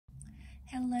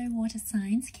Hello water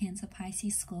signs, Cancer,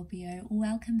 Pisces, Scorpio.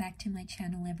 Welcome back to my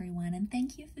channel everyone, and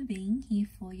thank you for being here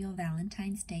for your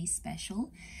Valentine's Day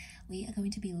special. We are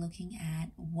going to be looking at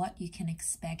what you can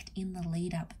expect in the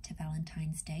lead up to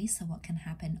Valentine's Day, so what can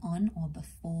happen on or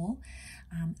before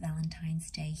Valentine's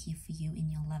Day here for you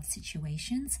in your love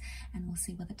situations, and we'll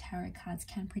see what the tarot cards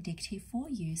can predict here for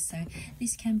you. So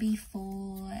this can be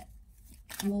for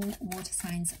all water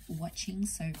signs watching,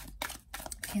 so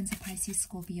Cancer, Pisces,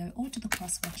 Scorpio, or to the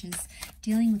cross watchers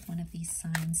dealing with one of these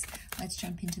signs. Let's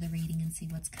jump into the reading and see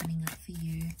what's coming up for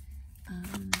you,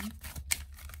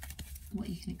 what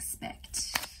you can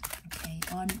expect, okay,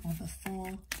 on or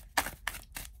before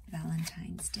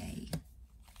Valentine's Day.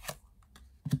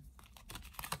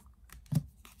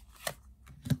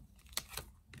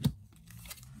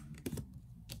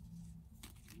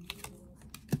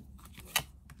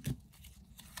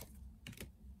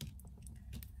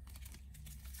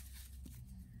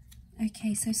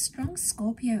 Okay, so strong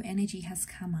Scorpio energy has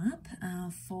come up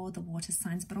for the water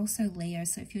signs, but also Leo.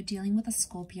 So if you're dealing with a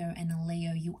Scorpio and a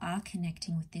Leo, you are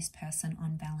connecting with this person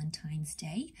on Valentine's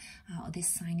Day. This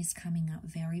sign is coming up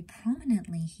very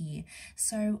prominently here.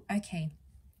 So, okay.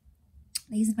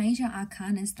 These major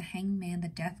arcanas, the Hangman, the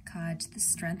Death card, the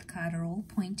Strength card, are all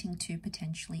pointing to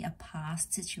potentially a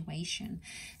past situation.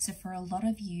 So for a lot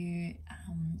of you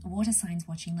water signs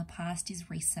watching, the past is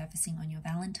resurfacing on your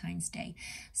Valentine's Day.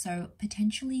 So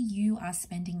potentially you are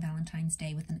spending Valentine's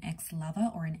Day with an ex-lover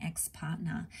or an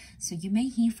ex-partner. So you may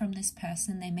hear from this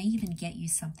person. They may even get you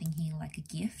something here like a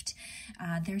gift.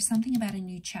 There's something about a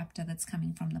new chapter that's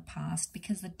coming from the past,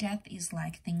 because the Death is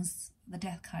like things... The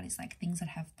Death card is like things that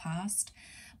have past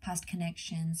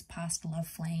connections, past love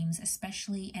flames,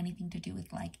 especially anything to do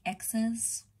with like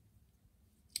exes.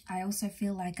 I also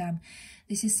feel like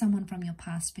this is someone from your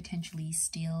past potentially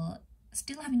still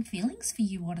having feelings for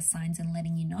you, water signs, and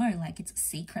letting you know, like it's a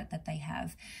secret that they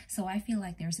have. So I feel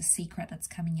like there's a secret that's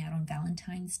coming out on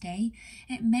Valentine's Day.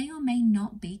 It may or may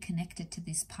not be connected to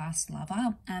this past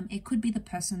lover. It could be the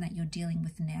person that you're dealing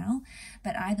with now,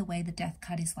 but either way, the Death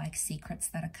card is like secrets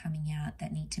that are coming out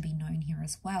that need to be known here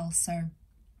as well. So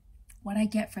what I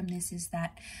get from this is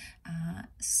that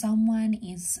someone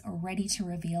is ready to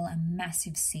reveal a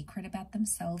massive secret about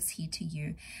themselves here to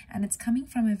you, and it's coming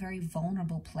from a very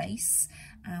vulnerable place.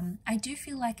 I do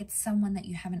feel like it's someone that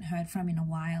you haven't heard from in a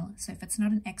while. So if it's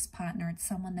not an ex-partner, it's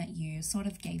someone that you sort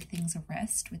of gave things a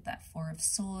rest with that Four of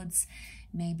Swords.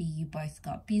 Maybe you both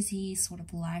got busy, sort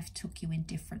of life took you in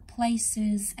different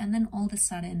places, and then all of a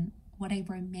sudden, what a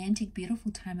romantic,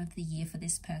 beautiful time of the year for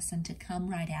this person to come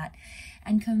right out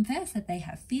and confess that they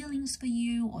have feelings for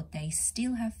you, or they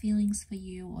still have feelings for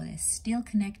you, or they're still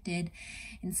connected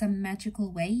in some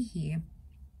magical way here.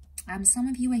 Some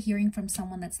of you are hearing from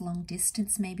someone that's long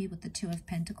distance, maybe with the Two of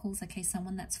Pentacles, okay,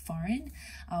 someone that's foreign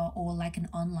or like an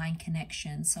online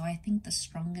connection. So I think the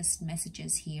strongest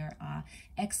messages here are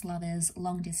ex-lovers,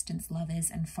 long distance lovers,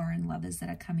 and foreign lovers that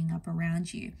are coming up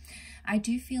around you. I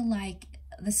do feel like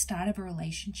the start of a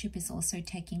relationship is also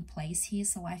taking place here.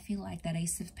 So I feel like that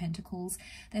Ace of Pentacles,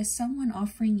 there's someone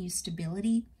offering you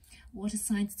stability. Water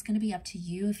signs, it's going to be up to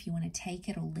you if you want to take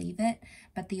it or leave it,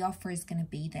 but the offer is going to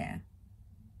be there.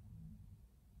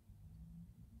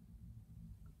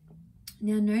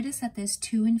 Now notice that there's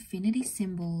two infinity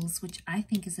symbols, which I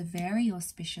think is a very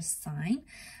auspicious sign.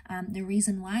 The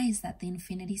reason why is that the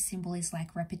infinity symbol is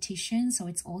like repetition, so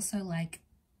it's also like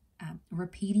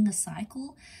repeating a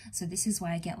cycle. So this is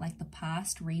why I get like the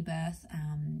past, rebirth.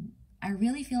 I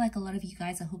really feel like a lot of you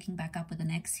guys are hooking back up with an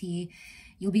ex here.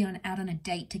 You'll be out on a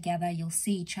date together, you'll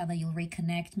see each other, you'll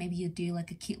reconnect. Maybe you do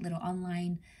like a cute little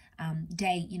online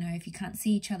date. You know, if you can't see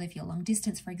each other, if you're long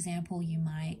distance, for example, you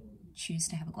might choose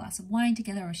to have a glass of wine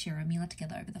together or share a meal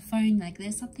together over the phone. Like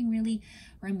there's something really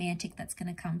romantic that's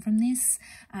going to come from this.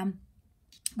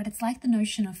 But it's like the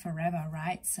notion of forever,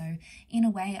 right? So in a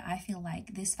way, I feel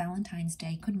like this Valentine's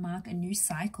Day could mark a new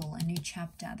cycle, a new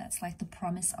chapter. That's like the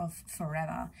promise of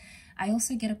forever. I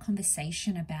also get a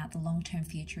conversation about the long-term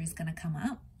future is going to come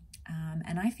up.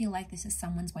 And I feel like this is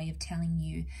someone's way of telling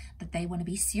you that they want to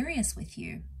be serious with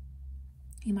you.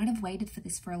 You might have waited for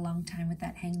this for a long time with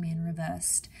that Hangman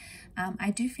reversed.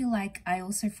 I do feel like I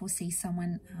also foresee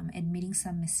someone admitting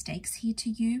some mistakes here to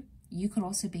you. You could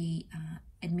also be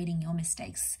admitting your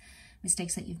mistakes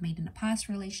that you've made in a past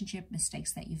relationship,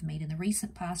 mistakes that you've made in the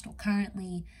recent past or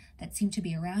currently that seem to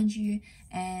be around you.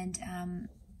 And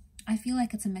I feel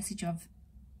like it's a message of,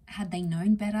 had they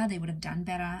known better, they would have done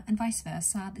better, and vice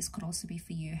versa. This could also be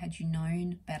for you. Had you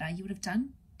known better, you would have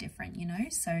done different, you know.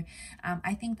 So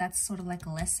I think that's sort of like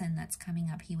a lesson that's coming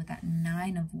up here with that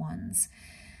Nine of Wands.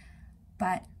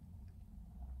 But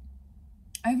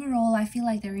overall, I feel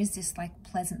like there is this like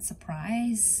pleasant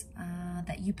surprise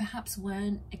that you perhaps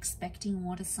weren't expecting,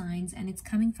 water signs, and it's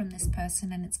coming from this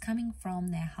person and it's coming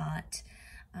from their heart.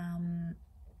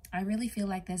 I really feel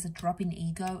like there's a drop in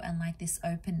ego and like this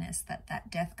openness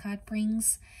that Death card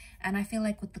brings. And I feel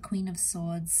like with the Queen of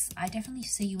Swords, I definitely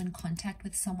see you in contact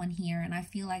with someone here, and I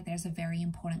feel like there's a very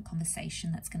important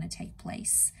conversation that's going to take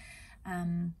place.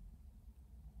 And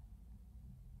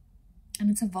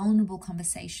it's a vulnerable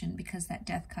conversation because that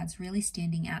Death card's really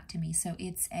standing out to me. So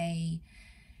it's a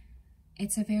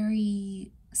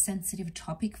very sensitive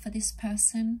topic for this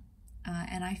person.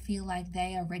 And I feel like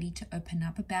they are ready to open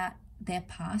up about their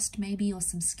past maybe, or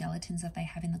some skeletons that they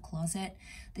have in the closet.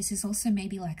 This is also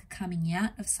maybe like a coming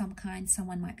out of some kind.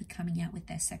 Someone might be coming out with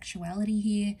their sexuality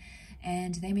here,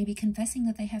 and they may be confessing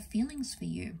that they have feelings for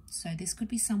you. So this could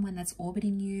be someone that's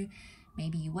orbiting you.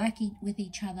 Maybe you work with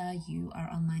each other, you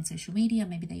are online social media,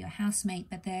 maybe they're your housemate,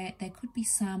 but there could be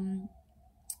some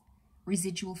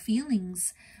residual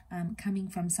feelings coming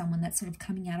from someone that's sort of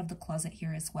coming out of the closet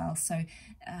here as well. So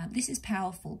this is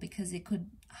powerful because it could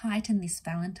heighten this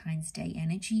Valentine's Day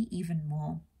energy even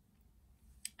more.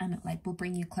 And it like will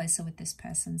bring you closer with this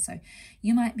person. So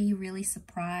you might be really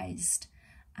surprised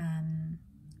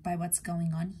by what's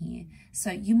going on here. So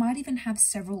you might even have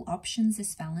several options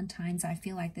this Valentine's. I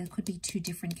feel like there could be 2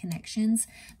 different connections,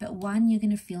 but one you're going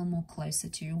to feel more closer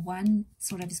to. One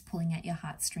sort of is pulling at your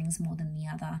heartstrings more than the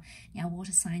other. Now,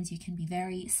 water signs, you can be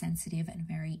very sensitive and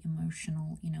very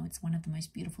emotional. You know, it's one of the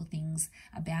most beautiful things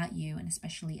about you, and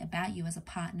especially about you as a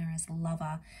partner, as a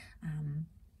lover,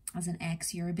 as an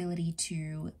ex, your ability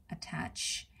to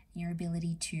attach, your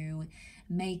ability to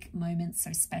make moments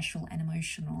so special and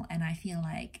emotional. And I feel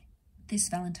like this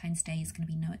Valentine's Day is going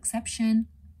to be no exception.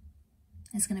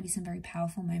 There's going to be some very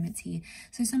powerful moments here.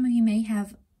 So some of you may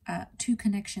have 2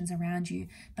 connections around you,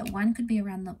 but one could be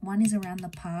one is around the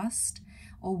past,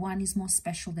 or one is more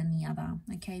special than the other.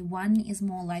 Okay, one is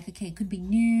more like, okay, it could be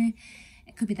new.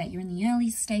 It could be that you're in the early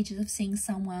stages of seeing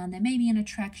someone. There may be an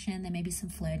attraction, there may be some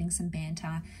flirting, some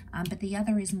banter, but the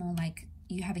other is more like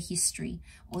you have a history,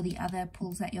 or the other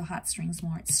pulls at your heartstrings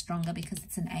more. It's stronger because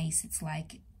it's an ace. It's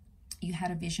like you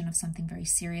had a vision of something very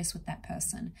serious with that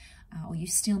person, or you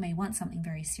still may want something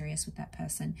very serious with that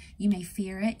person. You may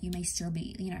fear it. You may still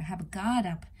be, you know, have a guard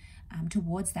up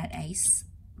towards that ace.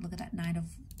 Look at that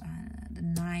the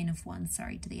 9 of Wands,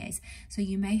 sorry, to the ace. So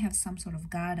you may have some sort of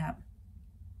guard up.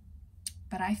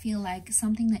 But I feel like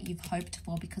something that you've hoped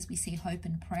for, because we see hope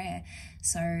and prayer.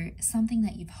 So something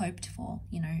that you've hoped for,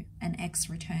 you know, an ex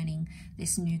returning,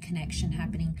 this new connection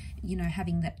happening, you know,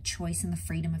 having that choice and the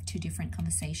freedom of 2 different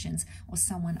conversations, or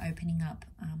someone opening up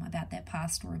about their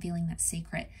past or revealing that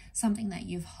secret, something that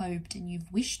you've hoped and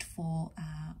you've wished for,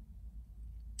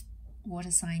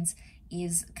 water signs,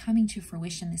 is coming to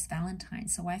fruition this Valentine.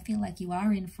 So I feel like you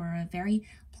are in for a very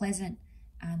pleasant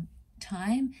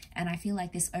time, and I feel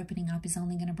like this opening up is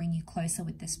only going to bring you closer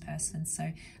with this person.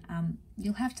 So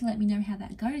you'll have to let me know how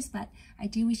that goes, but I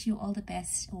do wish you all the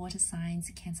best, water signs,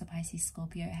 Cancer, Pisces,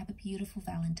 Scorpio. Have a beautiful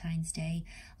Valentine's Day,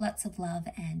 lots of love,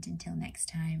 and until next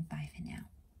time, bye for now.